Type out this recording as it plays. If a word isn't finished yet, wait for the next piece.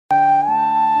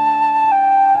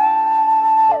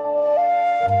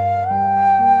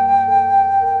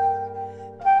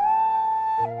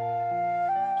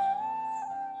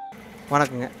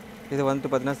வணக்கங்க. இது வந்து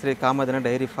பார்த்தீங்கன்னா ஸ்ரீ காமதேனு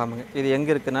டைரி ஃபார்முங்க. இது எங்கே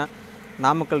இருக்குன்னா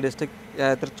நாமக்கல் டிஸ்ட்ரிக்ட்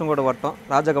திருச்செங்கோடு வட்டம்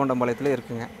ராஜகவுண்டம்பாளையத்தில்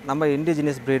இருக்குங்க. நம்ம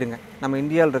இண்டிஜினியஸ் ப்ரீடுங்க. நம்ம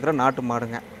இந்தியாவில் இருக்கிற நாட்டு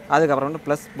மாடுங்க. அதுக்கப்புறம் வந்து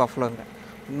ப்ளஸ் பஃப்லோங்க.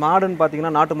 மாடுன்னு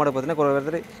பார்த்தீங்கன்னா நாட்டு மாடு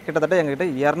பார்த்தீங்கன்னா கிட்டத்தட்ட எங்ககிட்ட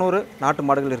 200 நாட்டு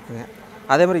மாடுகள் இருக்குங்க.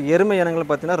 அதேமாதிரி எருமை இனங்கள்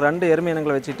பார்த்தீங்கன்னா 2 எருமை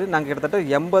இனங்களை வச்சுட்டு நாங்கள் கிட்டத்தட்ட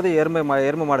 80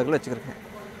 எருமை மாடுகள் வச்சுக்கிறோங்க.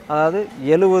 அதாவது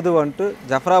 70 வந்துட்டு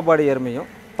ஜஃப்ராபாடி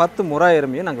எருமையும் 10 முறா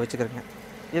எருமையும் நாங்கள் வச்சுக்கிறோங்க.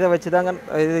 இதை வச்சு தாங்க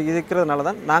இது இருக்கிறதுனால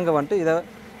தான் நாங்கள் வந்துட்டு இதை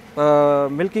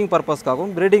மில்கிங்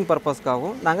பர்பஸ்க்காகவும் ப்ரீடிங்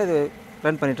பர்பஸ்க்காகவும் நாங்கள் இது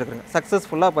ரன் பண்ணிகிட்ருக்குறோங்க.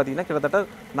 சக்ஸஸ்ஃபுல்லாக பார்த்தீங்கன்னா கிட்டத்தட்ட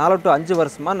 4 to 5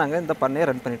 வருஷமாக நாங்கள் இந்த பண்ணையை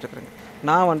ரன் பண்ணிகிட்ருக்குறோங்க.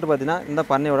 நான் வந்துட்டு பார்த்தீங்கன்னா இந்த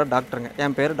பண்ணையோட டாக்டருங்க.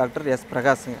 என் பேர் டாக்டர் எஸ்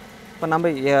பிரகாஷுங்க. இப்போ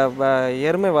நம்ம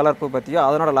எருமை வளர்ப்பு பற்றியும்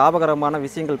அதனோட லாபகரமான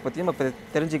விஷயங்கள் பற்றியும் இப்போ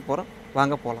தெரிஞ்சுக்க போகிறோம்.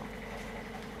 வாங்க போகலாம்.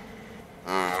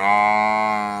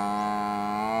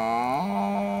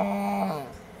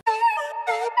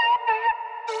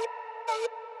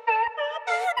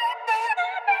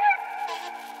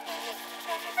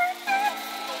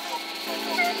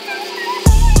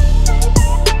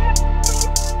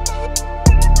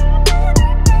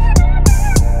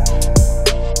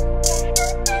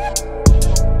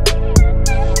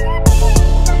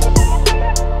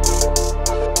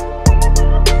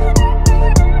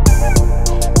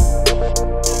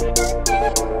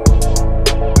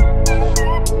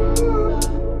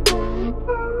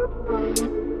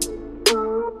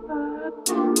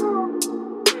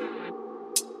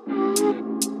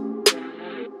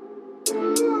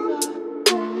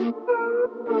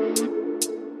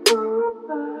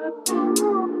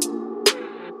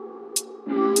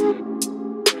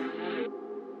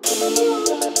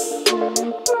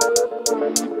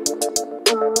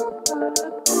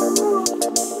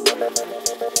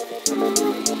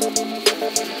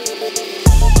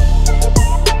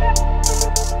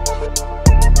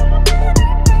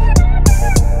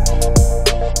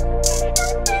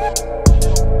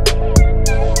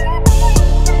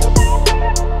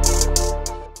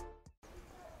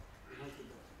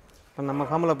 இப்போ நம்ம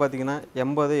ஃபார்மில் பார்த்திங்கன்னா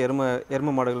 80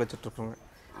 எருமை மாடுகள் வச்சுட்ருக்கோங்க.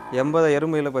 80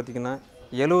 எருமையில் பார்த்திங்கன்னா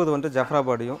 70 வந்துட்டு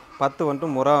ஜஃப்ராபாடியும் 10 வந்துட்டு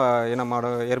முறா இன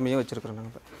எருமையும் வச்சுருக்குறோம்.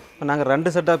 நாங்கள்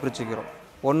 2 செட்டாக பிரிச்சுக்கிறோம்.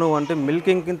 ஒன்று வந்துட்டு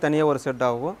மில்கிங்க்குன்னு தனியாக ஒரு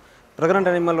செட்டாகவும் ப்ரெக்னென்ட்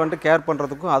அனிமல் வந்துட்டு கேர்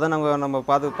பண்ணுறதுக்கும் அதை நம்ம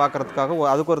பார்க்குறதுக்காக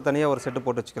அதுக்கு ஒரு தனியாக ஒரு செட்டு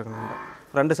போட்டு வச்சுக்கிறோங்க. நம்ம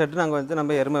 2 செட்டு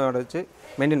நம்ம எருமை வச்சு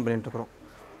மெயின்டைன் பண்ணிட்டுருக்குறோம்.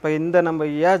 இப்போ இந்த நம்ம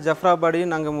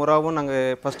ஜஃப்ராபாடியும் நாங்கள் முறாவும்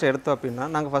நாங்கள் ஃபஸ்ட்டு எடுத்தோம் அப்படின்னா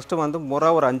நாங்கள் ஃபஸ்ட்டு வந்து முறா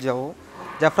ஒரு 5ஆகவும்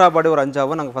ஜஃப்ராபாடி ஒரு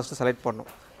 5ஆகவும் நாங்கள் ஃபஸ்ட்டு செலக்ட் பண்ணோம்.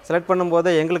 செலக்ட் பண்ணும்போது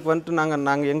எங்களுக்கு வந்துட்டு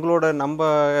நாங்கள் எங்களோட நம்ம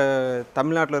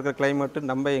தமிழ்நாட்டில் இருக்கிற கிளைமேட்டு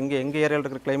நம்ம எங்கள் ஏரியாவில்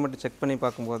இருக்கிற கிளைமேட்டு செக் பண்ணி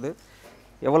பார்க்கும்போது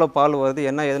எவ்வளோ பால் வருது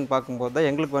என்ன ஏதுன்னு பார்க்கும்போது தான்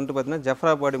எங்களுக்கு வந்துட்டு பார்த்திங்கன்னா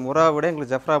ஜஃப்ராபாடி முறா விட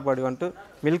எங்களுக்கு ஜஃப்ராபாடி வந்துட்டு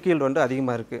மில்க் ஈல்டு வந்துட்டு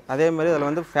அதிகமாக இருக்குது. அதேமாதிரி அதில்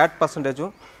வந்து ஃபேட்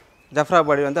பர்சன்டேஜும்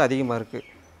ஜஃப்ராபாடி வந்து அதிகமாக இருக்குது.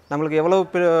 நம்மளுக்கு எவ்வளோ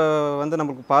வந்து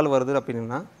நம்மளுக்கு பால் வருது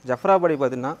அப்படின்னா ஜஃப்ராபாடி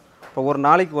பார்த்திங்கன்னா இப்போ ஒரு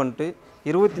நாளைக்கு வந்துட்டு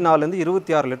 24 to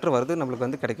 26 லிட்டர் வருது நம்மளுக்கு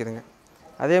வந்து கிடைக்குதுங்க.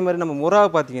 அதே மாதிரி நம்ம முறாவை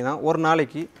பார்த்திங்கன்னா ஒரு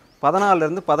நாளைக்கு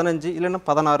 14 to 15 இல்லைன்னா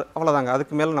 16 அவ்வளோதாங்க.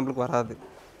 அதுக்கு மேலே நம்மளுக்கு வராது.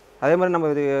 அதே மாதிரி நம்ம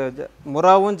இது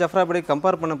முறாவும் ஜஃப்ராபாடி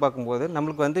கம்பேர் பண்ண பார்க்கும்போது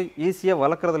நம்மளுக்கு வந்து ஈஸியாக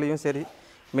வளர்க்குறதுலையும் சரி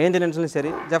மெயின்டெனன்ஸ்லையும்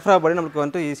சரி ஜஃப்ராபாடி நம்மளுக்கு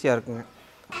வந்துட்டு ஈஸியாக இருக்குங்க.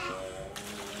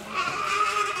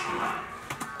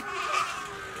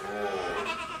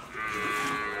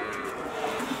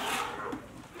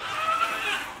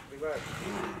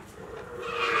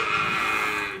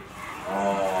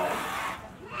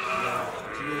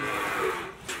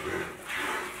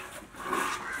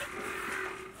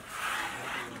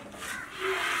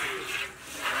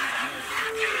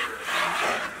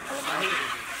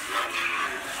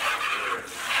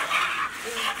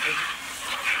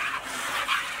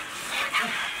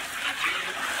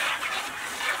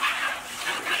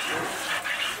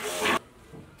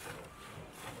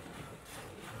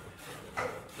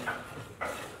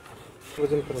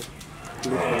 वजन करो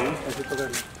ऐसे पकड़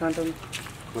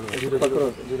लो पकड़ो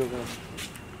जीरो करो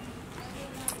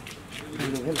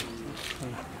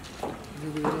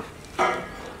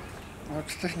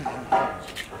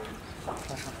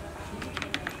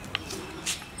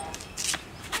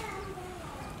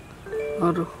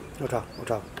और उठाओ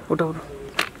उठाओ उठाओ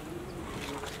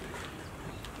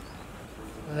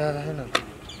है ना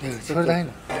छोड़ है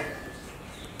ना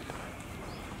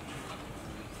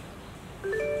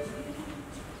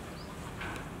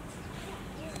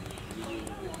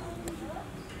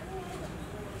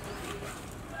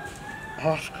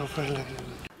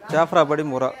ஜஃப்ராபாடி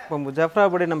முறா. இப்போ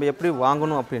ஜஃப்ராபாடி நம்ம எப்படி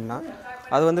வாங்கணும் அப்படின்னா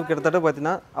அது வந்து கிட்டத்தட்ட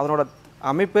பார்த்திங்கன்னா அதனோட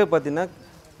அமைப்பே பார்த்திங்கன்னா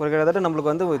ஒரு கிட்டத்தட்ட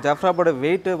நம்மளுக்கு வந்து ஜஃப்ராபாடி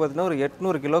வெயிட்டு பார்த்திங்கன்னா ஒரு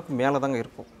 800 கிலோவுக்கு மேலே தாங்க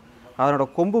இருக்கும். அதனோட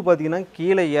கொம்பு பார்த்திங்கன்னா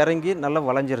கீழே இறங்கி நல்லா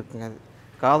வளைஞ்சிருக்குங்க. அது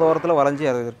காதோரத்தில் வளைஞ்சி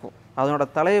அது இருக்கும். அதனோட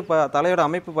தலையோட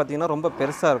அமைப்பு பார்த்திங்கன்னா ரொம்ப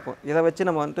பெருசாக இருக்கும். இதை வச்சு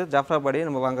நம்ம வந்துட்டு ஜஃப்ராபாடியை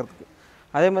நம்ம வாங்குறதுக்கு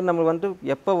அதே மாதிரி நம்ம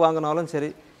வந்துட்டு எப்போ வாங்கினாலும் சரி,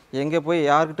 எங்கே போய்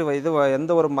யார்கிட்ட இது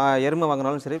எந்த ஒரு எருமை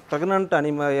வாங்கினாலும் சரி, ப்ரெக்னென்ட்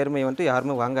எருமையை வந்துட்டு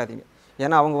யாருமே வாங்காதீங்க.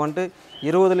 ஏன்னா அவங்க வந்துட்டு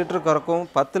 20 லிட்டர் கறக்கும்,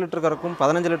 10 லிட்டர் கறக்கும்,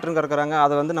 15 லிட்டரும் கறக்குறாங்க.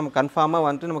 அதை வந்து நம்ம கன்ஃபார்மாக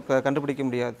வந்துட்டு நமக்கு கண்டுபிடிக்க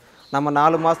முடியாது. நம்ம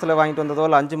 4 மாதத்தில் வாங்கிட்டு வந்ததோ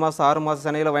இல்லை 5 மாதம் 6 மாதம்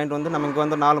செனையில் வாங்கிட்டு வந்து நம்ம இங்கே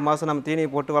வந்து 4 மாதம் நம்ம தீனியை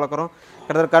போட்டு வளர்க்குறோம்.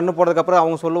 கிட்டத்தட்ட கன்று போடுறதுக்கப்புறம்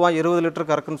அவங்க சொல்லுவான் 20 லிட்டர்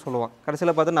கறக்குன்னு சொல்லுவான்.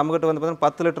 கடைசியில் பார்த்து நம்மகிட்ட வந்து பார்த்தீங்கன்னா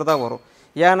 10 லிட்டர் தான் வரும்.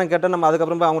 ஏன்னு கேட்டால் நம்ம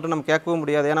அதுக்கப்புறம் அவங்ககிட்ட நம்ம கேட்கவும்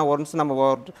முடியாது. ஏன்னா ஒன்ஸ் நம்ம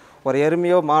ஒரு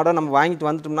எருமையோ மாடோ நம்ம வாங்கிட்டு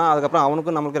வந்துட்டோம்னா அதுக்கப்புறம்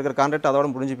அவனுக்கும் நம்மளுக்கு இருக்கிற கான்ட்ராக்ட் அதோட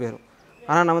முடிஞ்சு போயிடும்.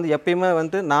 ஆனால் நம்ம வந்து எப்பயுமே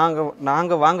வந்துட்டு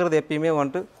நாங்கள் வாங்குறது எப்பயுமே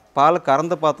வந்துட்டு பால்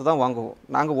கறந்து பார்த்து தான் வாங்குவோம்.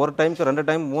 நாங்கள் ஒரு டைமுக்கு 2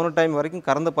 டைம் 3 டைம் வரைக்கும்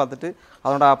கறந்து பார்த்துட்டு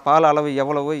அதோட பால் அளவு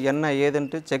எவ்வளவு என்ன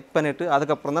ஏதுன்ட்டு செக் பண்ணிவிட்டு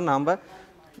அதுக்கப்புறம் தான்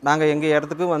நாங்கள் எங்கள்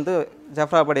இடத்துக்கு வந்து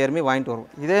ஜஃப்ராபாடி எருமை வாங்கிட்டு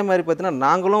வருவோம். இதே மாதிரி பார்த்தீங்கன்னா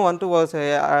நாங்களும் வந்துட்டு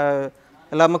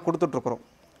எல்லாமே கொடுத்துட்ருக்குறோம்.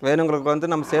 வேணுங்களுக்கு வந்து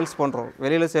நம்ம சேல்ஸ் பண்ணுறோம்,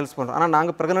 வெளியில் சேல்ஸ் பண்ணுறோம். ஆனால்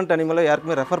நாங்கள் ப்ரெக்னென்ட் அனிமலை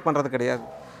யாருக்குமே ரெஃபர் பண்ணுறது கிடையாது.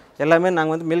 எல்லாமே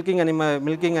நாங்கள் வந்து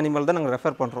மில்கிங் அனிமல் தான் நாங்கள்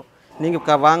ரெஃபர் பண்ணுறோம்.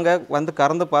 நீங்கள் வாங்க வந்து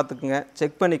கறந்து பார்த்துக்குங்க,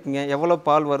 செக் பண்ணிக்கோங்க, எவ்வளோ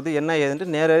பால் வருது என்ன ஏதுன்ட்டு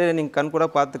நேரடியாக நீங்கள் கண் கூட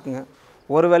பார்த்துக்குங்க.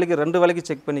 ஒரு வேளைக்கு 2 வேளைக்கு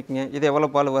செக் பண்ணிக்கோங்க, இது எவ்வளோ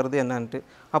பால் வருது என்னன்ட்டு.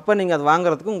 அப்போ நீங்கள் அது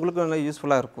வாங்குறதுக்கு உங்களுக்கு நல்லா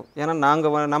யூஸ்ஃபுல்லாக இருக்கும். ஏன்னா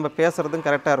நம்ம பேசுகிறதும்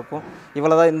கரெக்டாக இருக்கும்.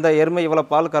 இவ்வளோ தான் இந்த எருமை இவ்வளோ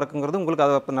பால் கறக்குங்கிறது உங்களுக்கு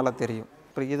அது அப்போ நல்லா தெரியும்.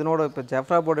 இப்போ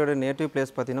ஜஃப்ராபாடியோட நேட்டிவ் பிளேஸ்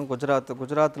பார்த்திங்கன்னா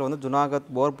குஜராத்தில் வந்து ஜுனாகத்,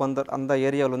 போர்பந்தர் அந்த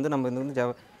ஏரியாவில் வந்து நம்ம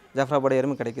வந்து ஜஃப்ராபாடி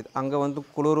எருமை கிடைக்குது. அங்கே வந்து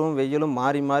குளிரும் வெயிலும்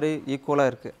மாறி மாறி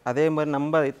ஈக்குவலாக இருக்குது. அதே மாதிரி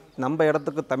நம்ம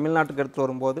இடத்துக்கு தமிழ்நாட்டுக்கு எடுத்துகிட்டு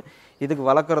வரும்போது இதுக்கு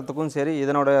வளர்க்குறதுக்கும் சரி,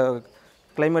 இதனோட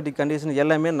கிளைமேட்டிக் கண்டிஷன்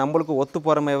எல்லாமே நம்மளுக்கு ஒத்து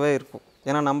போகிறமாவே இருக்கும்.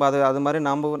 ஏன்னா நம்ம அது மாதிரி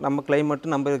நம்ம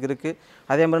கிளைமேட்டு நம்மளுக்கு இருக்குது.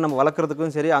 அதே மாதிரி நம்ம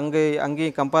வளர்க்குறதுக்கும் சரி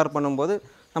அங்கேயும் கம்பேர் பண்ணும்போது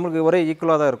நம்மளுக்கு ஒரே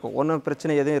ஈக்குவலாக தான் இருக்கும். ஒன்றும்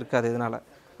பிரச்சனை எதுவும் இருக்காது இதனால்.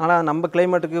 ஆனால் நம்ம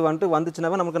கிளைமேட்டுக்கு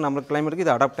வந்துச்சுனாவே நம்ம கிளைமேட்டுக்கு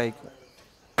இது அடாப்ட் ஆகிக்கும்.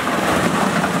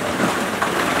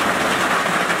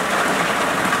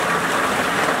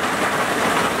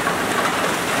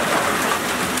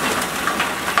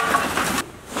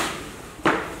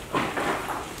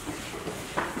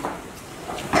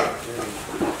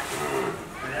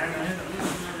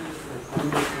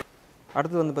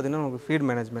 அடுத்து வந்து பார்த்திங்கன்னா நமக்கு ஃபீட்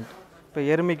மேனேஜ்மெண்ட். இப்போ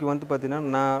எருமைக்கு வந்து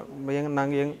பார்த்திங்கன்னா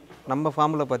நம்ம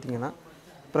ஃபார்மில் பார்த்திங்கன்னா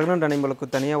ப்ரெக்னென்ட் அனிமலுக்கு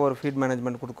தனியாக ஒரு ஃபீட்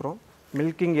மேனேஜ்மெண்ட் கொடுக்குறோம்,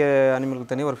 மில்கிங் அனிமலுக்கு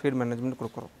தனியாக ஒரு ஃபீட் மேனேஜ்மெண்ட்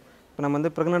கொடுக்குறோம். இப்போ நம்ம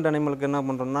வந்து ப்ரெக்னென்ட் அனிமலுக்கு என்ன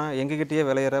பண்ணுறோம்னா எங்ககிட்டயே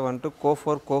விளையிற வந்துட்டு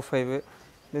CO4 CO5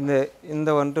 இந்த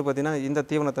வந்துட்டு பார்த்திங்கன்னா இந்த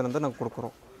தீவனத்தை வந்து நாங்கள்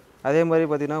கொடுக்குறோம். அதே மாதிரி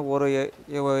பார்த்திங்கன்னா ஒரு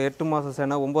 8 மாத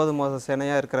சேனை 9 மாத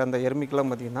சேனையாக இருக்கிற அந்த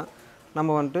எருமைக்கெல்லாம் பார்த்திங்கன்னா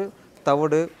நம்ம வந்துட்டு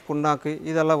தவிடு புண்ணாக்கு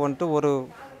இதெல்லாம் வந்துட்டு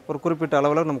ஒரு குறிப்பிட்ட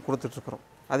அளவில் நம்ம கொடுத்துட்ருக்குறோம்.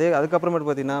 அதுக்கப்புறமேட்டு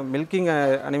பார்த்திங்கன்னா மில்கிங்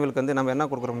அனிமலுக்கு வந்து நம்ம என்ன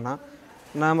கொடுக்குறோம்னா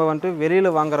நம்ம வந்துட்டு வெளியில்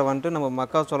வாங்குற வந்துட்டு நம்ம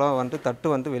மக்காச்சோளம் வந்துட்டு தட்டு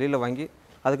வந்து வெளியில் வாங்கி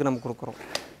அதுக்கு நம்ம கொடுக்குறோம்.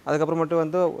 அதுக்கப்புறமேட்டு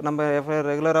வந்து நம்ம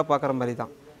ரெகுலராக பார்க்குற மாதிரி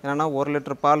தான். என்னென்னா 1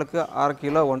 லிட்டர் பாலுக்கு 1/2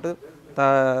 கிலோ வந்துட்டு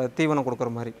தீவனம்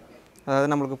கொடுக்குற மாதிரி. அதாவது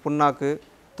நம்மளுக்கு புண்ணாக்கு,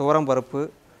 துவரம்பருப்பு,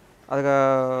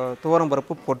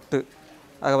 துவரம்பருப்பு பொட்டு,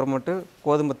 அதுக்கப்புறமேட்டு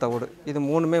கோதுமை தவிடு, இது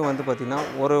 3மே வந்து பார்த்திங்கன்னா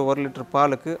ஒரு லிட்டர்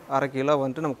பாலுக்கு 1/2 கிலோ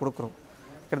வந்துட்டு நம்ம கொடுக்குறோம்.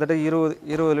 கிட்டத்தட்ட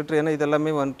 20 லிட்டர். ஏன்னா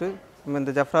இதெல்லாமே வந்துட்டு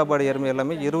இந்த ஜஃப்ராபாடி எருமை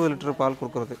எல்லாமே 20 லிட்டர் பால்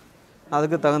கொடுக்குறது.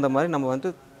 அதுக்கு தகுந்த மாதிரி நம்ம வந்துட்டு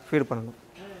ஃபீட் பண்ணணும்.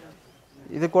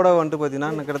 இது கூட வந்துட்டு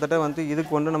பார்த்திங்கன்னா கிட்டத்தட்ட வந்துட்டு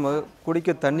இதுக்கு வந்து நம்ம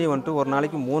குடிக்க தண்ணி வந்துட்டு ஒரு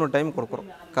நாளைக்கு 3 டைம் கொடுக்குறோம்.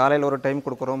 காலையில் ஒரு டைம்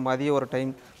கொடுக்குறோம், மதியம் ஒரு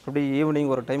டைம், அப்படி ஈவினிங்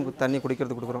ஒரு டைம் தண்ணி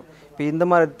குடிக்கிறது கொடுக்குறோம். இப்போ இந்த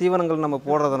மாதிரி தீவனங்கள் நம்ம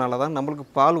போடுறதுனால தான் நம்மளுக்கு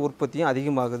பால் உற்பத்தியும்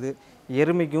அதிகமாகுது.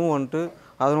 எருமைக்கும் வந்துட்டு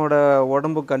அதனோட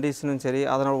உடம்பு கண்டிஷனும் சரி,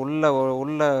 அதனோட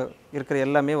உள்ள இருக்கிற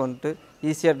எல்லாமே வந்துட்டு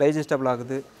ஈஸியாக டைஜஸ்டபிள்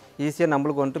ஆகுது. ஈஸியாக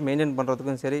நம்மளுக்கு வந்துட்டு மெயின்டைன்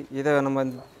பண்ணுறதுக்கும் சரி, இதை நம்ம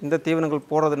இந்த தீவனங்கள்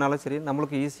போடுறதுனால சரி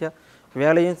நம்மளுக்கு ஈஸியாக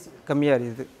வேலையும் கம்மியாக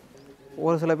இருக்குது.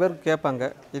 ஒரு சில பேர் கேட்பாங்க,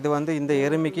 இது வந்து இந்த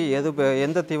எருமைக்கு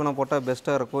எந்த தீவனம் போட்டால்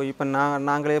பெஸ்ட்டாக இருக்கும். இப்போ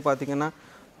நாங்களே பார்த்திங்கன்னா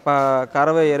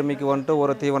கறவை எருமைக்கு வந்துட்டு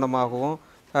ஒரு தீவனமாகவும்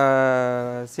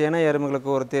சேனை எருமைகளுக்கு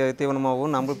ஒரு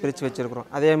தீவனமாகவும் நம்ம பிரித்து வச்சுருக்குறோம்.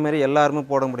 அதேமாரி எல்லாருமே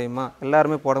போட முடியுமா?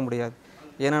 எல்லாருமே போட முடியாது.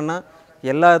 ஏன்னா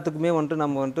எல்லாத்துக்குமே வந்துட்டு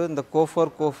நம்ம வந்துட்டு இந்த CO4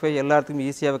 CO5 எல்லாத்துக்குமே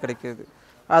ஈஸியாகவே கிடைக்கிது.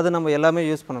 அது நம்ம எல்லாமே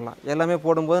யூஸ் பண்ணலாம். எல்லாமே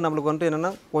போடும்போது நம்மளுக்கு வந்துட்டு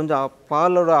என்னென்னா கொஞ்சம்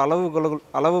பாலோட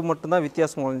அளவு மட்டும்தான்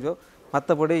வித்தியாசம் ஒழிஞ்சோ,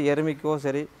 மற்றபடி எருமைக்கோ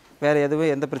சரி வேறு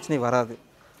எதுவும் எந்த பிரச்சனையும் வராது.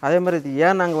 அதே மாதிரி இது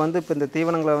ஏன் நாங்கள் வந்து இப்போ இந்த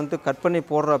தீவனங்களை வந்து கட் பண்ணி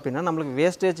போடுறோம் அப்படின்னா நம்மளுக்கு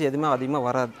வேஸ்டேஜ் எதுவுமே அதிகமாக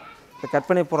வராது. இப்போ கட்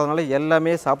பண்ணி போடுறதுனால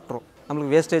எல்லாமே சாப்பிட்றோம்,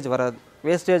 நம்மளுக்கு வேஸ்டேஜ் வராது.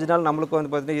 வேஸ்டேஜ்னால் நம்மளுக்கு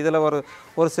வந்து பார்த்திங்கன்னா இதில்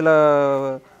ஒரு சில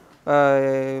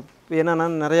என்னென்னா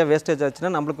நிறையா வேஸ்டேஜ்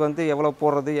ஆச்சுன்னா நம்மளுக்கு வந்து எவ்வளோ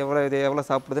போடுறது எவ்வளோ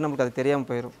சாப்பிட்றது நம்மளுக்கு அது தெரியாமல்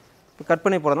போயிடும். இப்போ கட்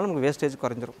பண்ணி போடுறதுனால நமக்கு வேஸ்டேஜ்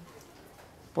குறைஞ்சிரும்.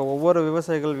 இப்போ ஒவ்வொரு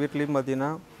விவசாயிகள் வீட்லேயும் பார்த்திங்கன்னா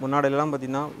முன்னாடியெல்லாம்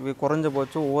பார்த்திங்கன்னா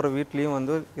குறைஞ்சபட்சம் ஒவ்வொரு வீட்லேயும்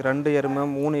வந்து 2 எருமை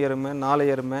 3 எருமை 4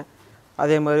 எருமை,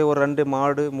 அதே மாதிரி ஒரு 2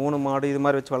 மாடு 3 மாடு இது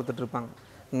மாதிரி வச்சு வளர்த்துட்ருப்பாங்க.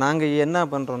 நாங்கள் என்ன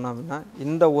பண்ணுறோன்னா அப்படின்னா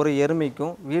இந்த ஒரு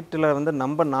எருமைக்கும் வீட்டில் வந்து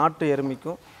நம்ம நாட்டு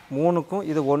எருமைக்கும் 3க்கும்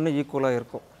இது 1 ஈக்குவலாக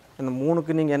இருக்கும். இந்த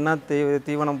 3க்கு நீங்கள் என்ன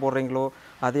தீவனம் போடுறீங்களோ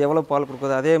அது எவ்வளோ பால்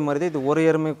கொடுக்குது அதே மாதிரி இது ஒரு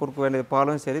எருமை கொடுக்க வேண்டிய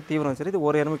பாலும் சரி தீவனம் சரி இது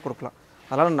ஒரு எருமை கொடுக்கலாம்.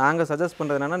 அதனால் நாங்கள் சஜஸ்ட்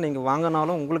பண்ணுறது என்னென்னா நீங்கள்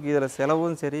வாங்கினாலும் உங்களுக்கு இதில்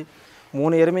செலவும் சரி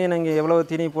 3 எருமையை நீங்கள் எவ்வளோ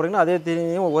தீனி போடுறீங்களோ அதே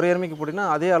தீனியும் ஒரு எருமைக்கு போட்டிங்கன்னா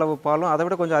அதே அளவு பாலும் அதை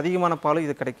விட கொஞ்சம் அதிகமான பாலும்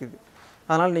இது கிடைக்குது.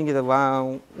 அதனால் நீங்கள் இதை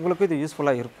உங்களுக்கு இது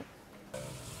யூஸ்ஃபுல்லாக இருக்கும்.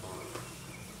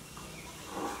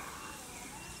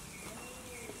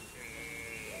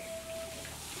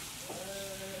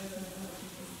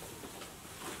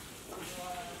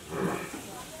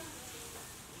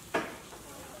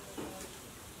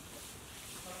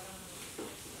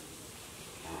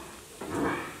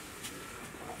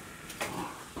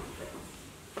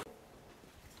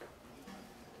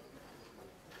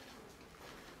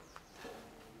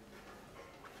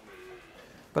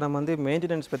 இப்போ நம்ம வந்து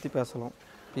மெயின்டெனன்ஸ் பற்றி பேசலாம்.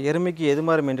 இப்போ எருமைக்கு எது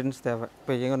மாதிரி மெயின்டெனன்ஸ் தேவை?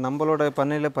 இப்போ நம்மளோட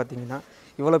பண்ணையில் பார்த்தீங்கன்னா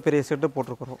இவ்வளோ பெரிய செட்டு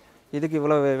போட்டிருக்கிறோம். இதுக்கு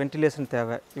இவ்வளோ வென்டிலேஷன்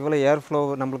தேவை, இவ்வளோ ஏர் ஃப்ளோ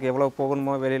நம்மளுக்கு எவ்வளோ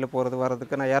போகணுமோ வெளியில் போகிறது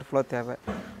வர்றதுக்கான ஏர் ஃப்ளோ தேவை.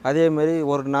 அதேமாரி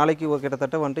ஒரு நாளைக்கு ஒரு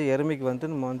கிட்டத்தட்ட வந்துட்டு எருமைக்கு வந்து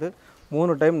நம்ம வந்து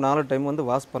 3 டைம் 4 டைம் வந்து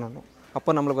வாஷ் பண்ணணும்.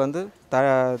 அப்போ நம்மளுக்கு வந்து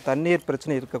தண்ணீர்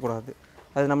பிரச்சனை இருக்கக்கூடாது.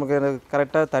 அது நமக்கு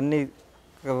கரெக்டாக தண்ணி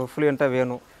ஃப்ளூயண்ட்டாக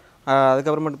வேணும்.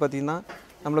 அதுக்கப்புறமேட்டு பார்த்திங்கன்னா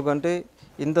நம்மளுக்கு வந்துட்டு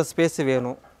இந்த ஸ்பேஸ்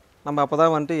வேணும். நம்ம அப்போ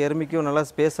தான் வந்துட்டு எருமைக்கும் நல்லா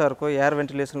ஸ்பேஸாக இருக்கும். ஏர்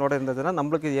வென்டிலேஷனோடு இருந்ததுன்னா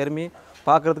நம்மளுக்கு எருமை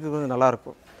பார்க்குறதுக்கு கொஞ்சம்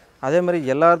நல்லாயிருக்கும். அதே மாதிரி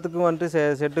எல்லாத்துக்கும் வந்துட்டு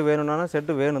செட்டு வேணும்னா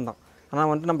செட்டு வேணும் தான். ஆனால்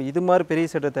வந்துட்டு நம்ம இது மாதிரி பெரிய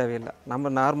செட்டு தேவையில்லை.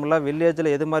 நம்ம நார்மலாக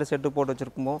வில்லேஜில் எது மாதிரி செட்டு போட்டு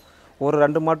வச்சுருக்கோமோ ஒரு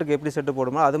 2 மாட்டுக்கு எப்படி செட்டு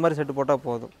போடுமோ அது மாதிரி செட்டு போட்டால்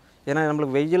போதும். ஏன்னா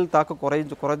நம்மளுக்கு வெயில் தாக்கம்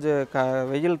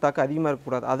வெயில் தாக்கம் அதிகமாக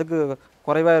இருக்கக்கூடாது. அதுக்கு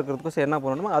குறைவாக இருக்கிறதுக்கு என்ன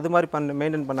பண்ணணுமோ அது மாதிரி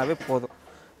மெயின்டைன் பண்ணாவே போதும்.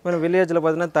 இப்போ வில்லேஜில்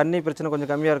பார்த்திங்கன்னா தண்ணி பிரச்சனை கொஞ்சம்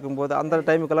கம்மியாக இருக்கும்போது அந்த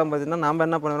டைமுக்கெல்லாம் பார்த்திங்கன்னா நம்ம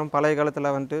என்ன பண்ணுறோம், பழைய காலத்தில்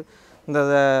வந்துட்டு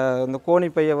இந்த கோணி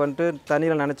பையை வந்துட்டு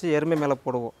தண்ணியில் நனைச்சி எருமை மேலே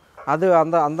போடுவோம். அது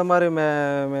அந்த மாதிரி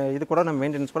இது கூட நம்ம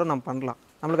மெயின்டெனன்ஸ் கூட நம்ம பண்ணலாம்.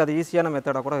 நம்மளுக்கு அது ஈஸியான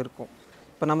மெத்தடாக கூட இருக்கும்.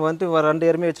 இப்போ நம்ம வந்துட்டு 2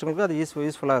 எருமை வச்சுருக்கோம், அது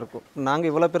யூஸ்ஃபுல்லாக இருக்கும். நாங்கள்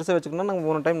இவ்வளோ பெருசாக வச்சுக்கணும்னா நாங்கள்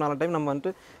 3 டைம் 4 டைம் நம்ம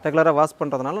வந்துட்டு ரெகுலராக வாஷ்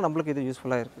பண்ணுறதுனால நம்மளுக்கு இது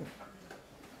யூஸ்ஃபுல்லாக இருக்குது.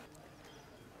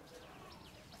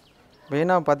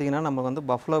 மெயினாக பார்த்திங்கன்னா நம்ம வந்து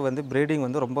பஃப்லோ வந்து ப்ரீடிங்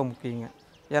வந்து ரொம்ப முக்கியங்க.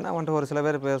 ஏன்னா வந்துட்டு ஒரு சில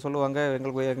பேர் இப்போ சொல்லுவாங்க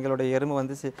எங்களுடைய எருமை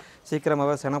வந்து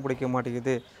சீக்கிரமாகவே செனை பிடிக்க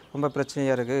மாட்டேங்குது, ரொம்ப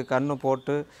பிரச்சனையாக இருக்குது, கன்று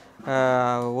போட்டு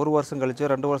 1 வருஷம் கழிச்சு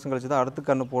 2 வருஷம் கழிச்சு தான் அடுத்து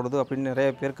கன்று போடுது அப்படின்னு நிறைய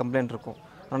பேர் கம்ப்ளைண்ட் இருக்கும்.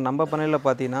 ஆனால் நம்ம பண்ணையில்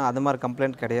பார்த்தீங்கன்னா அது மாதிரி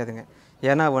கம்ப்ளைண்ட் கிடையாதுங்க.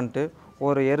 ஏன்னா வந்துட்டு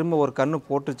ஒரு எருமை ஒரு கன்று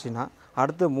போட்டுச்சுன்னா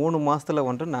அடுத்து 3 மாதத்தில்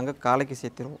வந்துட்டு நாங்கள் காலைக்கு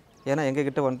சேர்த்துருவோம். ஏன்னா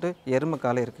எங்ககிட்ட வந்துட்டு எருமை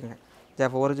காலை இருக்குங்க.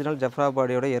 ஒரிஜினல்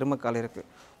ஜஃப்ராபாடியோட எருமை காலை இருக்குது.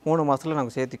 3 மாதத்தில்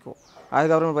நாங்கள் சேர்த்திக்குவோம்.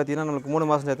 அதுக்கப்புறம் பார்த்திங்கன்னா நம்மளுக்கு 3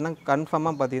 மாதம் சேர்த்துனா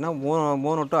கன்ஃபார்மாக பார்த்திங்கன்னா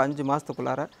 3 to 5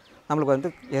 மாதத்துக்குள்ளார நம்மளுக்கு வந்து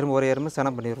ஒரு எருமை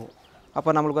செனை பண்ணிடுவோம். அப்போ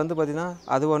நம்மளுக்கு வந்து பார்த்திங்கன்னா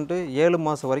அது வந்துட்டு 7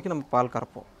 மாதம் வரைக்கும் நம்ம பால்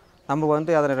கறப்போம். நம்ம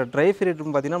வந்து அதோட ட்ரை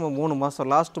ஃபீட்னு பார்த்திங்கன்னா நம்ம 3 மாதம்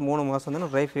லாஸ்ட்டு 3 மாதம் வந்து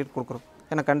நம்ம ட்ரை ஃபீட் கொடுக்குறோம்.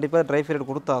 ஏன்னா கண்டிப்பாக ட்ரை ஃபீட்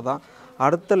கொடுத்தா தான்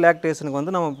அடுத்த லாக்டேஷனுக்கு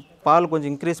வந்து நம்ம பால்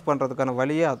கொஞ்சம் இன்க்ரீஸ் பண்ணுறதுக்கான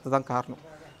வழியே அதுதான் காரணம்.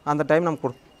 அந்த டைம்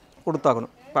நம்ம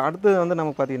கொடுத்தாகணும். இப்போ அடுத்தது வந்து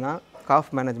நம்ம பார்த்திங்கன்னா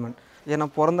காஃப் மேனேஜ்மெண்ட். ஏன்னா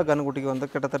பிறந்த கன்றுக்குட்டிக்கு வந்து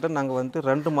கிட்டத்தட்ட நாங்கள் வந்து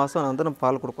 2 மாதம் வந்து நம்ம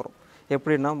பால் கொடுக்குறோம்.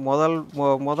 எப்படின்னா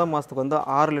முதல் மாதத்துக்கு வந்து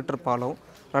 6 லிட்டர் பாலும்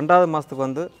 2வது மாதத்துக்கு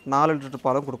வந்து 4 லிட்டர்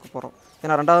பாலும் கொடுக்க போகிறோம்.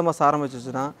 ஏன்னா 2வது மாதம்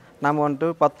ஆரம்பிச்சிச்சுன்னா நம்ம வந்துட்டு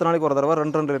 10 நாளைக்கு ஒரு தடவை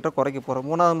 2 லிட்டர் குறைக்க போகிறோம்.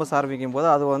 3வது மாதம் ஆரம்பிக்கும் போது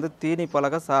அது வந்து தீனி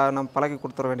பழக நம்ம பழகி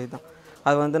கொடுத்துட வேண்டியது தான்.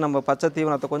 அது வந்து நம்ம பச்சை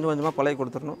தீவனத்தை கொஞ்சம் கொஞ்சமாக பழகி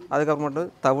கொடுத்துடணும். அதுக்கப்புறமேட்டு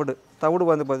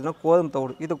தவிடு வந்து பார்த்திங்கன்னா கோதுமை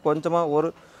தவிடு. இது கொஞ்சமாக ஒரு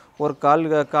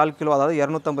 1/4 கிலோ, அதாவது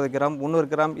 250 கிராம் 300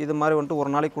 கிராம் இது மாதிரி வந்துட்டு ஒரு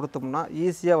நாளைக்கு கொடுத்தோம்னா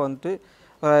ஈஸியாக வந்துட்டு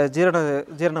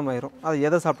ஜீரணமாயிரும். அது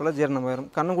எதை சாப்பிட்டாலும் ஜீரணமாயிரும்.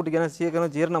 கன்றுக்குட்டிக்கான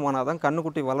சீக்கிரம் ஜீரணமானால் தான்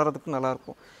கன்றுக்குட்டி வளர்கிறதுக்கு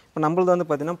நல்லாயிருக்கும். இப்போ நம்மளது வந்து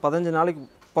பார்த்திங்கன்னா 15 நாளைக்கு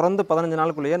பிறந்து 15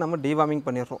 நாளுக்குள்ளேயே நம்ம டிவார்மிங்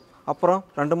பண்ணிடுறோம். அப்புறம்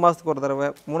 2 மாதத்துக்கு ஒரு தடவை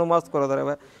 3 மாதத்துக்கு ஒரு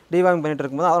தடவை டிவார்மிங் பண்ணிகிட்டு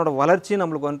இருக்கும்போது அதோட வளர்ச்சியும்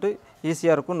நம்மளுக்கு வந்துட்டு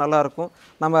ஈஸியாக இருக்கும், நல்லாயிருக்கும்.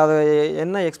 நம்ம அதை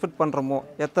என்ன எக்ஸ்பெக்ட் பண்ணுறோமோ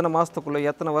எத்தனை மாதத்துக்குள்ளே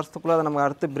எத்தனை வருஷத்துக்குள்ளே அதை நம்ம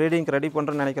அடுத்து ப்ரீடிங்க்கு ரெடி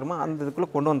பண்ணுறோன்னு நினைக்கிறோமோ அந்த இதுக்குள்ளே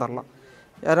கொண்டு வந்துடலாம்.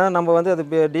 ஏன்னா நம்ம வந்து அது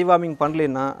டிவார்மிங்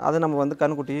பண்ணலைன்னா அது நம்ம வந்து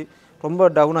கன்றுக்குட்டி ரொம்ப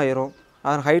டவுன் ஆயிரும்,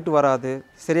 அது ஹைட் வராது,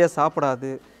 சரியாக சாப்பிடாது,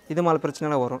 இது மாதிரி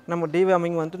பிரச்சனைலாம் வரும். நம்ம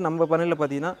டிவார்மிங் வந்துட்டு நம்ம பண்ணையில்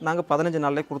பார்த்திங்கன்னா நாங்கள் 15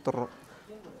 நாள்லேயே கொடுத்துட்றோம்.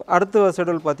 அடுத்த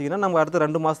ஷெடியூல் பார்த்திங்கன்னா நம்ம அடுத்து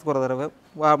 2 மாதத்துக்கு ஒரு தடவை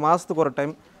மாதத்துக்கு ஒரு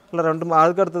டைம் இல்லை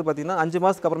அதுக்கு அடுத்தது பார்த்திங்கன்னா 5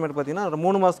 மாதத்துக்கு அப்புறமேட்டு பார்த்திங்கன்னா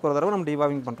 3 மாதத்துக்கு ஒரு தடவை நம்ம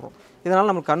டிவார்மிங் பண்ணுறோம்.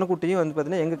 இதனால் நம்ம கன்றுக்குட்டியும் வந்து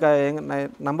பார்த்திங்கன்னா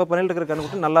நம்ம பண்ணையில் இருக்கிற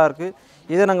கன்றுக்குட்டி நல்லா இருக்குது.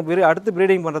 இதை நாங்கள் அடுத்து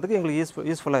ப்ரீடிங் பண்ணுறதுக்கு எங்களுக்கு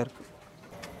யூஸ்ஃபுல்லாக இருக்குது.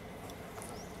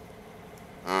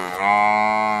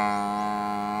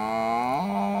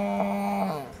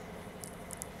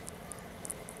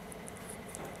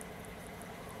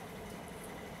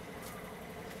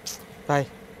 பாய்.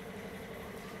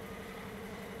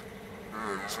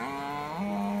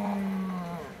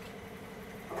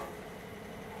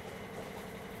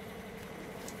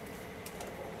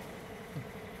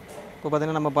 இப்போ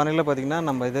பார்த்திங்கன்னா நம்ம பண்ணையில் பார்த்திங்கன்னா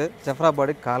நம்ம இது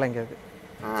ஜஃப்ராபாடி காளைங்க.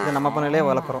 இது நம்ம பண்ணையிலே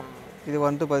வளர்க்குறோம். இது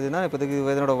வந்துட்டு பார்த்திங்கன்னா இப்போதைக்கு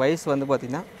இதனோட வயசு வந்து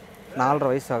பார்த்திங்கன்னா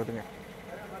 4.5 வயசு ஆகுதுங்க.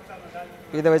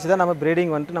 இதை வச்சு தான் நம்ம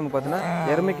ப்ரீடிங் வந்துட்டு நம்ம பார்த்தீங்கன்னா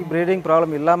எருமைக்கு ப்ரீடிங்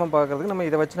ப்ராப்ளம் இல்லாமல் பார்க்குறதுக்கு நம்ம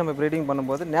இதை வச்சு நம்ம ப்ரீடிங்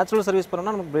பண்ணும்போது நேச்சுரல் சர்வீஸ்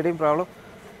பண்ணோம்னா நமக்கு ப்ரீடிங் ப்ராப்ளம்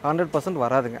 100%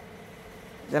 வராதுங்க.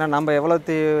 ஏன்னா நம்ம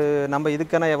நம்ம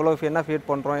இதுக்கான எவ்வளோ என்ன ஃபீட்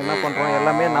பண்ணுறோம் என்ன பண்ணுறோம்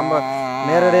எல்லாமே நம்ம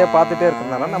நேரடியாக பார்த்துட்டே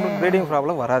இருக்கிறதுனால நமக்கு ப்ரீடிங்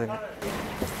ப்ராப்ளம் வராதுங்க.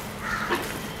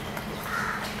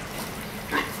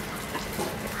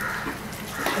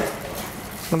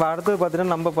 நம்ம அடுத்தது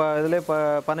பார்த்தீங்கன்னா நம்ம இதிலே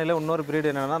பண்ணையில் இன்னொரு ப்ரீடு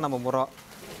என்னென்னா நம்ம முறா.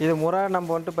 இது முறா நம்ம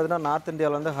வந்துட்டு பார்த்தீங்கன்னா நார்த்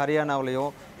இந்தியாவில் வந்து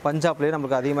ஹரியானாவிலையும் பஞ்சாப்லேயும்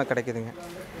நம்மளுக்கு அதிகமாக கிடைக்குதுங்க.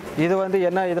 இது வந்து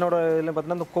என்ன இதனோட இதில்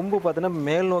பார்த்தீங்கன்னா இந்த கொம்பு பார்த்தீங்கன்னா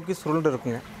மேல் நோக்கி சுருண்டு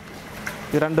இருக்குங்க.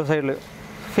 இது 2 சைடில்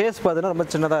ஃபேஸ் பார்த்தீங்கன்னா ரொம்ப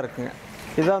சின்னதாக இருக்குங்க.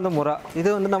 இதுதான் வந்து முறா. இது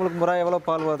வந்து நம்மளுக்கு முறா எவ்வளோ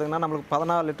பால் வருதுங்கன்னா நம்மளுக்கு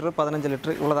 14 லிட்டரு 15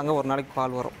 லிட்டரு இவ்வளோ தாங்க ஒரு நாளைக்கு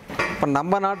பால் வரும். இப்போ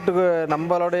நம்ம நாட்டுக்கு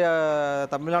நம்மளுடைய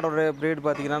தமிழ்நாடோடைய ப்ரீடு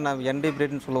பார்த்திங்கன்னா நம்ம என்டி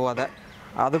ப்ரீடுன்னு சொல்லுவாங்க.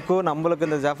 அதுக்கும் நம்மளுக்கு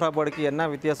இந்த ஜாஃப்ராபாடிக்கு என்ன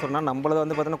வித்தியாசம்னா நம்மளது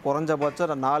வந்து பார்த்திங்கன்னா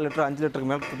குறைஞ்சபட்சம் 4 லிட்டர் 5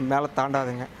 லிட்டருக்கு மேலே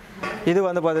தாண்டாதுங்க. இது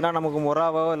வந்து பார்த்திங்கன்னா நமக்கு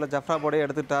முறாவோ இல்லை ஜஃப்ராபாடியோ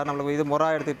எடுத்துக்கிட்டா நம்மளுக்கு இது முறா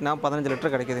எடுத்துக்கிட்டா 15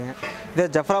 லிட்டர் கிடைக்குதுங்க. இதே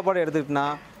ஜஃப்ராபாடி எடுத்துக்கிட்டா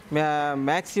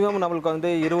மேக்ஸிமம் நம்மளுக்கு வந்து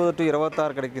 20 to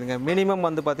 26 கிடைக்குதுங்க. மினிமம்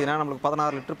வந்து பார்த்திங்கன்னா நம்மளுக்கு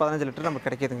 16 லிட்டர் 15 லிட்டர் நமக்கு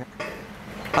கிடைக்குதுங்க.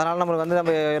 அதனால் நம்மளுக்கு வந்து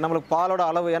நம்மளுக்கு பாலோட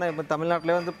அளவு ஏன்னா இப்போ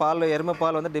தமிழ்நாட்டிலே வந்து எருமை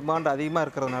பால் வந்து டிமாண்ட் அதிகமாக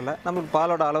இருக்கிறதுனால நம்மளுக்கு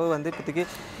பாலோட அளவு வந்து இப்போதைக்கு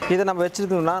இதை நம்ம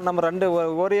வச்சுருந்தோம்னா நம்ம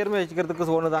ஒரு எருமை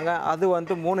வச்சுக்கிறதுக்கு ஒன்று தாங்க, அது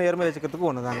வந்து 3 எருமை வச்சுக்கிறதுக்கு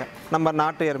ஒன்று தாங்க நம்ம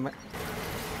நாட்டு எருமை.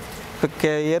 இப்போ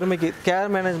எருமைக்கு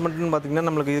கேர் மேனேஜ்மெண்ட்னு பார்த்திங்கன்னா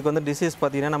நம்மளுக்கு இதுக்கு வந்து டிசீஸ்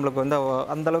பார்த்திங்கன்னா நம்மளுக்கு வந்து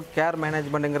அந்தளவுக்கு கேர்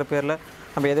மேனேஜ்மெண்ட்டுங்கிற பேரில்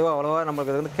நம்ம எதுவும் அவ்வளோவா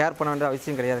நம்மளுக்கு வந்து கேர் பண்ண வேண்டிய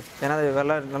அவசியம் கிடையாது. ஏன்னா அது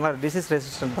நல்லா டிசீஸ்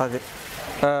ரெசிஸ்டன்ட் அது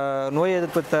நோய்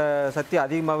எதிர்ப்பு சக்தி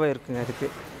அதிகமாகவே இருக்குங்க இதுக்கு.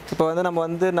 இப்போ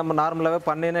வந்து நம்ம நார்மலாகவே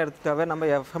பண்ணைன்னு எடுத்துட்டாவே நம்ம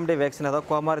FMD வேக்சின் அதாவது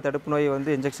கோமாரி தடுப்பு நோய்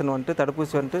வந்து இன்ஜெக்ஷன் வந்துட்டு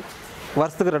தடுப்பூசி வந்துட்டு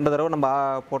வருஷத்துக்கு 2 தடவை நம்ம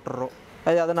போட்டுடுறோம்.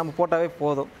 அதை நம்ம போட்டாவே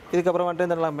போதும். இதுக்கப்புறம் வந்துட்டு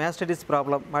இந்த மேஸ்டைட்டிஸ்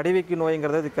ப்ராப்ளம் மடிவீக்கு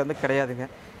நோய்ங்கிறது இதுக்கு வந்து கிடையாதுங்க.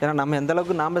 ஏன்னா நம்ம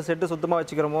எந்தளவுக்கு நாம் செட்டு சுத்தமாக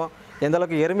வச்சுக்கிறோமோ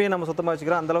எந்தளவுக்கு எருமையை நம்ம சுத்தமாக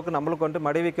வச்சுக்கிறோம் அந்தளவுக்கு நம்மளுக்கு வந்துட்டு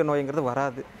மடிவீக்க நோய்ங்கிறது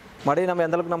வராது. நம்ம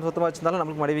எந்தளவுக்கு நம்ம சுத்தமாக வச்சுருந்தாலும்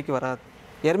நம்மளுக்கு மடிவீக்கு வராது.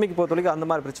 எருமைக்கு பொறுத்தவரைக்கும் அந்த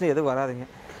மாதிரி பிரச்சனை எதுவும் வராதுங்க.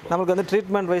 நமக்கு வந்து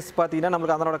ட்ரீட்மெண்ட் வைஸ் பார்த்திங்கன்னா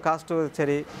நம்மளுக்கு அதனோட காஸ்ட்டும்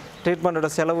சரி ட்ரீட்மெண்ட்டோட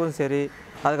செலவும் சரி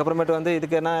அதுக்கப்புறமேட்டு வந்து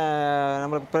இதுக்கு என்ன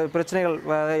நம்மளுக்கு பிரச்சனைகள்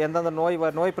எந்தெந்த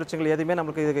நோய் பிரச்சனைகள் எதுவுமே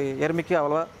நம்மளுக்கு இதுக்கு எருமைக்கு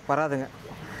அவ்வளோவா வராதுங்க.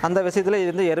 அந்த விஷயத்தில் இது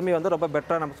வந்து எருமை வந்து ரொம்ப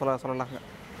பெட்டராக நம்ம சொல்லலாங்க.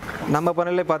 நம்ம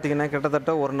பண்ணையிலே பார்த்திங்கன்னா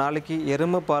கிட்டத்தட்ட ஒரு நாளைக்கு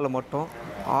எருமை பால் மட்டும்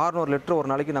 600 லிட்டர் ஒரு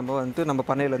நாளைக்கு நம்ம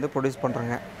பண்ணையிலேருந்து ப்ரொடியூஸ்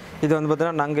பண்ணுறோங்க. இது வந்து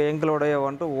பார்த்திங்கன்னா நாங்கள் எங்களுடைய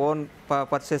வந்துட்டு ஓன்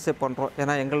பர்ச்சேஸே பண்ணுறோம்.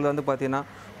 ஏன்னா எங்களுக்கு வந்து பார்த்திங்கன்னா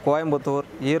கோயம்புத்தூர்,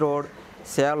 ஈரோடு,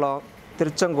 சேலம்,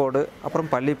 திருச்செங்கோடு அப்புறம்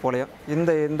பள்ளிப்பாளையம்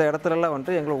இந்த இடத்துலலாம்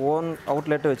வந்துட்டு எங்களுக்கு ஓன்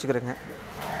அவுட்லெட்டு வச்சுக்கிறோங்க.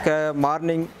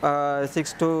 மார்னிங்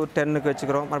 6 to 10க்கு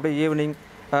வச்சுக்கிறோம். மறுபடியும் ஈவினிங்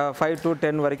 5 to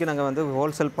 10 வரைக்கும் நாங்கள் வந்து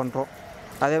ஹோல்சேல் பண்ணுறோம்.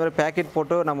 அதே மாதிரி பேக்கெட்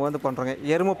போட்டு நம்ம வந்து பண்ணுறோங்க.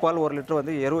 எருமை பால் 1 லிட்டர்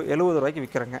வந்து 70 ரூபாய்க்கு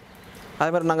விற்கிறோங்க. அதே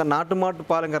மாதிரி நாங்கள் நாட்டு மாட்டு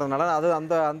பாலுங்கிறதுனால அது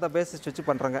அந்த பேசிஸ் வச்சு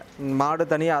பண்ணுறோங்க. மாடு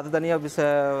தனியாக அது தனியாக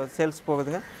சேல்ஸ்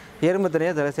போகுதுங்க, எருமை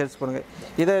தனியாக சேல்ஸ் பண்ணுங்க.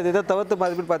 இதை தவிர்த்து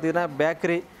மறுபடியும் பார்த்திங்கன்னா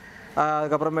பேக்கரி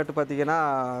அதுக்கப்புறமேட்டு பார்த்திங்கன்னா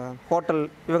ஹோட்டல்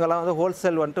இவங்கெல்லாம் வந்து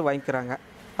ஹோல்சேல் வந்துட்டு வாங்கிக்கிறாங்க.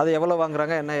 அது எவ்வளோ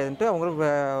வாங்குறாங்க என்ன ஏதுன்ட்டு அவங்களுக்கு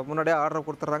முன்னாடியே ஆர்டர்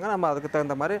கொடுத்துட்றாங்க. நம்ம அதுக்கு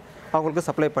தகுந்த மாதிரி அவங்களுக்கு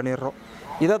சப்ளை பண்ணிடுறோம்.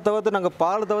 இதை தவிர்த்து நாங்கள்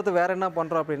பால் தவிர்த்து வேறு என்ன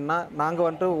பண்ணுறோம் அப்படின்னா நாங்கள்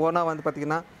வந்துட்டு ஓனாக வந்து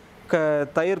பார்த்திங்கன்னா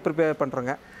தயிர் ப்ரிப்பேர்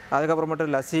பண்ணுறோங்க. அதுக்கப்புறமேட்டு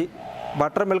லஸ்ஸி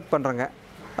பட்டர் மில்க் பண்ணுறோங்க.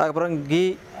 அதுக்கப்புறம் கீ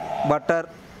பட்டர்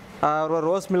அப்புறம்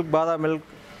ரோஸ் மில்க் பாதாம் மில்க்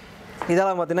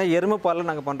இதெல்லாம் பார்த்திங்கன்னா எருமை பாலில்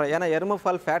நாங்கள் பண்ணுறோம். ஏன்னா எருமை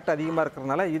பால் ஃபேட் அதிகமாக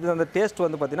இருக்கிறதுனால இது அந்த டேஸ்ட்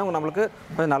வந்து பார்த்திங்கன்னா நம்மளுக்கு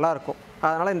கொஞ்சம் நல்லாயிருக்கும்.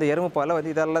 அதனால் இந்த எருமை பாலில்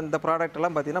வந்து இந்த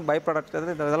ப்ராடக்ட்லாம் பார்த்திங்கன்னா பை ப்ராடக்ட்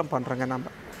இதெல்லாம் பண்ணுறோங்க.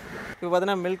 நம்ம இப்போ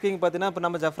பார்த்திங்கன்னா மில்கிங் பார்த்திங்கன்னா இப்போ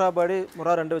நம்ம ஜஃப்ராபாடி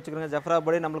முறா 2 வச்சுக்கிறோங்க.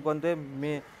 ஜஃப்ராபாடி நம்மளுக்கு வந்து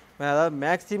அதாவது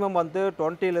மேக்ஸிமம் வந்து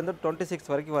 20லேருந்து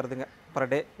 26 வரைக்கும் வருதுங்க பர்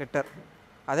டே லிட்டர்.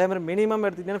 அதேமாதிரி மினிமம்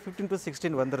எடுத்துக்கிட்டிங்கன்னா 15 to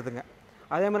 16 வந்துடுதுங்க.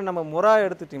 அதேமாதிரி நம்ம முறா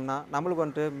எடுத்துக்கிட்டிங்கன்னா நம்மளுக்கு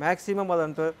வந்துட்டு மேக்ஸிமம் அது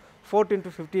வந்துட்டு 14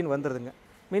 to 15 வந்துடுதுங்க.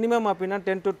 மினிமம் அப்படின்னா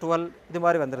 10 to 12 இது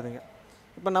மாதிரி வந்துடுதுங்க.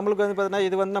 இப்போ நம்மளுக்கு வந்து பார்த்திங்கன்னா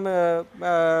இது வந்து நம்ம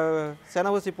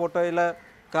சென ஊசி போட்டோ இல்லை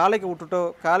காலைக்கு விட்டுட்டோ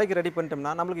காலைக்கு ரெடி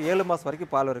பண்ணிட்டோம்னா நம்மளுக்கு 7 மாதம்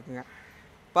வரைக்கும் பால் இருக்குங்க.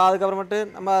 இப்போ அதுக்கப்புறமேட்டு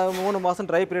நம்ம 3 மாதம்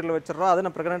ட்ரை பீரியடில் வச்சிடறோம். அது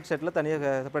நம்ம ப்ரெக்னென்ட் ஸ்டேட்டில்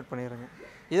தனியாக செப்பரேட் பண்ணிடுறோங்க.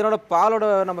 இதனோட பாலோட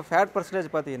நம்ம ஃபேட் பர்சன்டேஜ்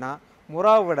பார்த்திங்கன்னா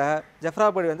முறாவை விட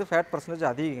ஜஃப்ராபாடி வந்து ஃபேட் பர்சன்டேஜ்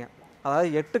அதிகங்க. அதாவது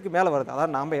 8க்கு மேலே வருது.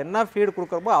 அதாவது நம்ம என்ன ஃபீடு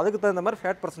கொடுக்குறோமோ அதுக்கு தகுந்த மாதிரி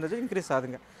ஃபேட் பர்சன்டேஜ் இன்க்ரீஸ்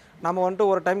ஆகுதுங்க. நம்ம வந்துட்டு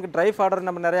ஒரு டைமுக்கு ட்ரை ஃபாடர்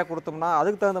நம்ம நிறையா கொடுத்தோம்னா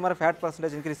அதுக்கு தகுந்த மாதிரி ஃபேட்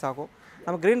பர்சன்டேஜ் இன்க்ரீஸ் ஆகும்.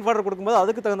 நம்ம க்ரீன் ஃபாடர் கொடுக்கும்போது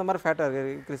அதுக்கு தகுந்த மாதிரி ஃபேட்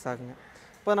இன்க்ரீஸ் ஆகுங்க.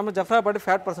 இப்போ நம்ம ஜஃப்ராபாடி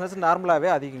ஃபேட் பர்சன்டேஜ்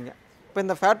நார்மலாகவே அதிகங்க. இப்போ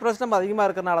இந்த ஃபேட் பர்சன்டேஜ் நம்ம அதிகமாக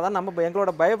இருக்கிறனால தான் நம்ம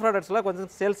எங்களோட பயோ ப்ராடக்ட்ஸ்லாம்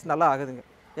கொஞ்சம் சேல்ஸ் நல்லா ஆகுதுங்க.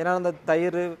 ஏன்னா இந்த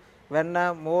தயிர்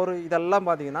வெண்ணெய் மோர் இதெல்லாம்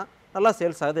பார்த்திங்கன்னா நல்லா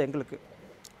சேல்ஸ் ஆகுது எங்களுக்கு.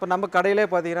 இப்போ நம்ம கடையிலே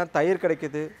பார்த்திங்கன்னா தயிர்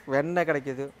கிடைக்கிது, வெண்ணெய்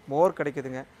கிடைக்கிது, மோர்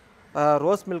கிடைக்குதுங்க,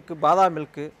 ரோஸ் மில்க்கு பாதாம்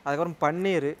மில்க்கு அதுக்கப்புறம்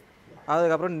பன்னீர்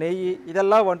அதுக்கப்புறம் நெய்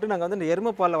இதெல்லாம் வந்துட்டு நாங்கள் வந்து இந்த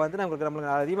எருமை பாலில் வந்து நம்மளுக்கு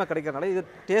அதிகமாக கிடைக்கிறனால இது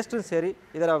டேஸ்ட்டும் சரி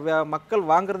இதில் மக்கள்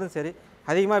வாங்குறதும் சரி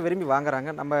அதிகமாக விரும்பி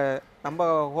வாங்குறாங்க நம்ம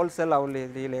ஹோல்சேல்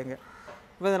அவுட்லேங்க.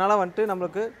 இதனால் வந்துட்டு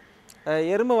நம்மளுக்கு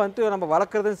எருமை வந்துட்டு நம்ம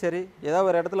வளர்க்குறதும் சரி, ஏதோ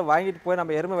ஒரு இடத்துல வாங்கிட்டு போய்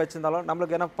நம்ம எருமை வச்சுருந்தாலும்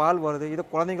நம்மளுக்கு ஏன்னா பால் வருது, இது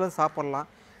குழந்தைங்களும் சாப்பிட்லாம்.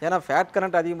 ஏன்னா ஃபேட்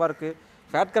கரண்ட் அதிகமாக இருக்குது.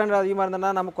 ஃபேட் கரண்ட் அதிகமாக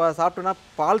இருந்ததுன்னா நம்ம சாப்பிட்டோன்னா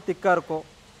பால் திக்காக இருக்கும்.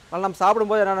 அதனால் நம்ம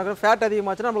சாப்பிடும்போது என்ன ஃபேட்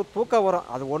அதிகமாச்சுன்னா நம்மளுக்கு தூக்கம் வரும்.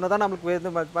 அது ஒன்று தான் நம்மளுக்கு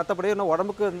வந்து மற்றபடி இன்னும்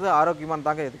உடம்புக்கு வந்து ஆரோக்கியமான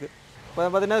தாங்க இதுக்கு. இப்போ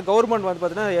பார்த்திங்கன்னா கவர்மெண்ட் வந்து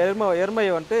பார்த்திங்கன்னா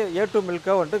எருமையை வந்துட்டு A2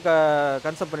 மில்க்காக வந்துட்டு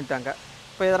கன்செப்ட் பண்ணிட்டாங்க.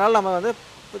 இப்போ இதனால் நம்ம வந்து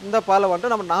இந்த பாலை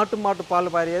வந்துட்டு நம்ம நாட்டு மாட்டு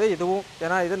பால் மாதிரியே இதுவும்,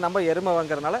 ஏன்னா இது நம்ம எருமை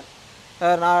வாங்குறதுனால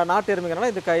நாட்டு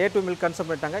எருமைங்கிறனால இது A2 மில்க் கன்செப்ட்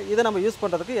பண்ணிட்டாங்க. இதை நம்ம யூஸ்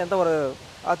பண்ணுறதுக்கு எந்த ஒரு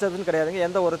ஆச்சரியமும் கிடையாதுங்க,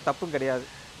 எந்த ஒரு தப்பும் கிடையாது.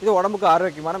 இது உடம்புக்கு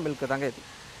ஆரோக்கியமான மில்க்கு தாங்க இது.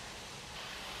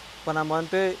 இப்போ நம்ம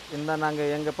வந்துட்டு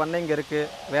நாங்கள் எங்கள் பண்ணை இங்கே இருக்குது,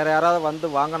 வேறு யாராவது வந்து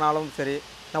வாங்கினாலும் சரி,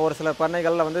 நான் ஒரு சில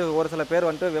பண்ணைகளில் வந்து ஒரு சில பேர்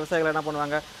வந்துட்டு விவசாயிகள் என்ன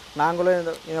பண்ணுவாங்க, நாங்களும்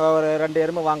ஒரு 2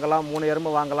 எருமை வாங்கலாம், 3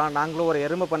 எருமை வாங்கலாம், நாங்களும் ஒரு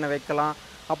எருமை பண்ணை வைக்கலாம்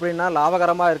அப்படின்னா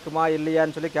லாபகரமாக இருக்குமா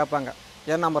இல்லையான்னு சொல்லி கேட்பாங்க.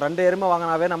 ஏன்னா நம்ம 2 எருமை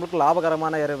வாங்கினாவே நம்மளுக்கு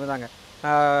லாபகரமான எருமை தாங்க,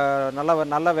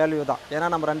 நல்ல வேல்யூ தான். ஏன்னா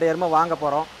நம்ம 2 எருமை வாங்க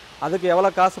போகிறோம், அதுக்கு எவ்வளோ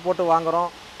காசு போட்டு வாங்குகிறோம்,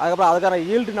 அதுக்கப்புறம் அதுக்கான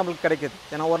ஈல்டு நம்மளுக்கு கிடைக்குது.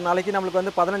 ஏன்னா ஒரு நாளைக்கு நம்மளுக்கு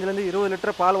வந்து 15லேருந்து 20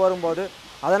 லிட்டர் பால் வரும்போது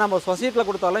அதை நம்ம சொசைட்டியில்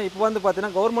கொடுத்தாலும் இப்போ வந்து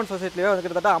பார்த்திங்கன்னா கவர்மெண்ட் சொசைட்டிலேயே வந்து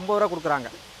கிட்டத்தட்ட 50 ரூபா கொடுக்குறாங்க.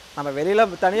 நம்ம வெளியில்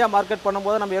தனியாக மார்க்கெட்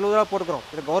பண்ணும்போது நம்ம 70 ரூபா போட்டுக்கிறோம்.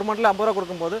 இது கவர்மெண்ட்டில் 50 ரூபா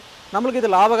கொடுக்கும்போது நம்மளுக்கு இது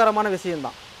லாபகரமான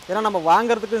விஷயம்தான். ஏன்னா நம்ம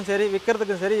வாங்குறதுக்கும் சரி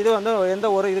விற்கிறதுக்கும் சரி இது வந்து எந்த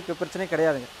ஒரு இதுக்கு பிரச்சனையும்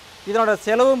கிடையாதுங்க. இதனோட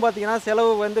செலவும் பார்த்திங்கன்னா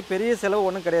செலவு வந்து பெரிய செலவு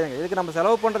ஒன்றும் கிடையாதுங்க. இதுக்கு நம்ம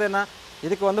செலவு பண்ணுறது என்ன,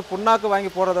 இதுக்கு வந்து புண்ணாக்கு வாங்கி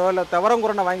போடுறதோ இல்லை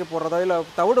துவரங்குரனை வாங்கி போடுறதோ இல்லை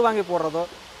தவிடு வாங்கி போடுறதோ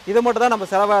இது மட்டும் தான் நம்ம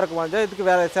செலவாக இருக்கும். இதுக்கு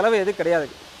வேறு செலவு எதுவும் கிடையாது.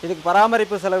 இதுக்கு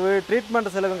பராமரிப்பு செலவு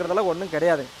ட்ரீட்மெண்ட் செலவுங்கிறதெல்லாம் ஒன்றும்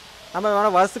கிடையாதுங்க. நம்ம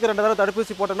வேணால் வருஷத்துக்கு 2 தடவை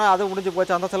தடுப்பூசி போட்டோம்னா அது முடிஞ்சு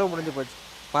போச்சு, அந்த செலவு முடிஞ்சு போச்சு.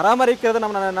 பராமரிக்கிறத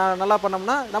நம்ம நல்லா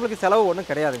பண்ணோம்னா நம்மளுக்கு செலவு ஒன்றும்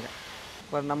கிடையாதுங்க.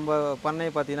 இப்போ நம்ம பண்ணை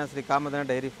பார்த்திங்கன்னா ஸ்ரீ காமதேனு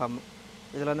டைரி ஃபார்ம்.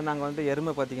 இதில் வந்து நாங்கள் வந்து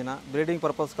எருமை பார்த்திங்கன்னா ப்ரீடிங்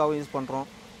பர்பஸ்க்காகவும் யூஸ் பண்ணுறோம்,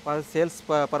 சேல்ஸ்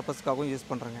பர்பஸ்க்காகவும் யூஸ்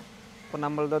பண்ணுறோங்க. இப்போ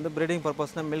நம்மளது வந்து ப்ரீடிங்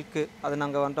பர்பஸ்னால் மில்க்கு, அது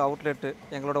நாங்கள் வந்துட்டு அவுட்லெட்டு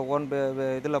எங்களோட ஓன்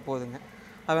இதில் போகுதுங்க.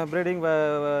 அவன் ப்ரீடிங்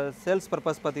சேல்ஸ்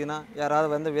பர்பஸ் பார்த்திங்கன்னா யாராவது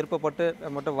வந்து விருப்பப்பட்டு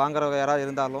மட்டும் வாங்குறவங்க யாராவது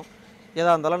இருந்தாலும்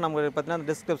எதாக இருந்தாலும் நம்ம பார்த்திங்கன்னா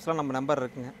டிஸ்கிரிப்ஷனில் நம்ம நம்பர்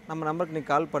இருக்குங்க. நம்ம நம்பருக்கு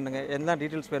நீங்கள் கால் பண்ணுங்கள், என்ன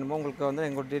டீட்டெயில்ஸ் வேணுமோ உங்களுக்கு வந்து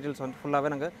எங்களோட டீட்டெயில்ஸ் வந்து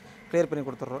ஃபுல்லாகவே நாங்கள் க்ளியர் பண்ணி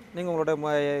கொடுத்துட்றோம். நீங்கள்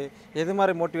உங்களோட எது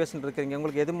மாதிரி மோட்டிவேஷன் இருக்கிறீங்க,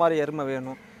 உங்களுக்கு எது மாதிரி எருமை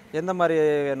வேணும், எந்த மாதிரி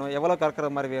வேணும், எவ்வளோ கறக்கிற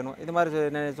மாதிரி வேணும், இது மாதிரி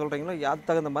சொல்கிறீங்களோ அதுக்கு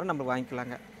தகுந்த மாதிரி நம்ம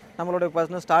வாங்கிக்கலாங்க. நம்மளுடைய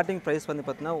பார்த்தீங்கன்னா ஸ்டார்டிங் ப்ரைஸ் வந்து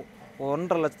பார்த்திங்கன்னா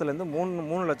 1.5 லட்சத்துலேருந்து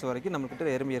 3 லட்சம் வரைக்கும்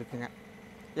நம்மக்கிட்ட எருமை இருக்குங்க.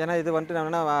 ஏன்னா இது வந்துட்டு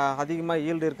என்னென்னா அதிகமாக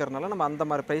ஈல்டு இருக்கிறனால நம்ம அந்த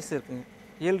மாதிரி ப்ரைஸ் இருக்குங்க.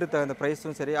 ஈல்டு தகுந்த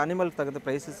ப்ரைஸும் சரி, அனிமல் தகுந்த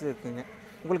ப்ரைஸஸும் இருக்குங்க.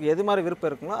 உங்களுக்கு எது மாதிரி விருப்பம்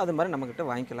இருக்குங்களோ அது மாதிரி நம்மக்கிட்ட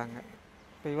வாங்கிக்கலாங்க.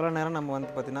 இப்போ இவ்வளோ நேரம் நம்ம வந்து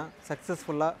பார்த்திங்கன்னா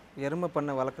சக்ஸஸ்ஃபுல்லாக எருமை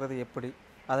பண்ணை வளர்க்குறது எப்படி,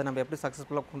 அதை நம்ம எப்படி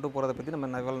சக்ஸஸ்ஃபுல்லாக கொண்டு போகிறத பற்றி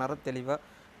நம்ம இவ்வளோ நேரம் தெளிவாக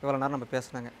இவ்வளோ நேரம் நம்ம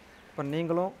பேசினாங்க. இப்போ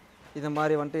நீங்களும் இது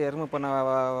மாதிரி வந்துட்டு எருமை பண்ணை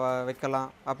வைக்கலாம்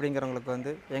அப்படிங்கிறவங்களுக்கு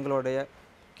வந்து எங்களுடைய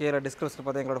கீழே டிஸ்கிரிப்ஷனில்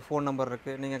பார்த்தா எங்களோட ஃபோன் நம்பர்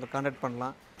இருக்குது, நீங்கள் எங்களை கான்டாக்ட்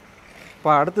பண்ணலாம். இப்போ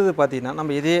அடுத்தது பார்த்திங்கன்னா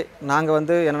நம்ம இதே நாங்கள்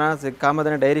வந்து என்னென்னா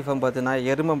காமதேனு டைரி ஃபார்ம் பார்த்திங்கன்னா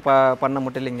எருமை பண்ணை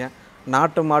மட்டும் இல்லைங்க,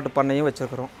 நாட்டு மாட்டு பண்ணையும்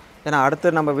வச்சுருக்கிறோம். ஏன்னா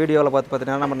அடுத்து நம்ம வீடியோவில்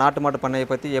பார்த்திங்கன்னா நம்ம நாட்டு மாட்டு பண்ணையை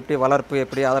பற்றி எப்படி வளர்ப்பு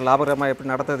எப்படி அதை லாபகரமாக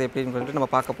எப்படி நடத்துறது எப்படின்னு சொல்லிட்டு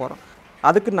நம்ம பார்க்க போகிறோம்.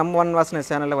 அதுக்கு நம்ம ஒன் வாசனை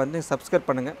சேனலில் வந்து சப்ஸ்கிரைப்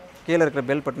பண்ணுங்கள், கீழே இருக்கிற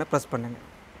பெல் பட்டனை ப்ரெஸ் பண்ணுங்கள்.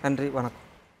 நன்றி, வணக்கம்.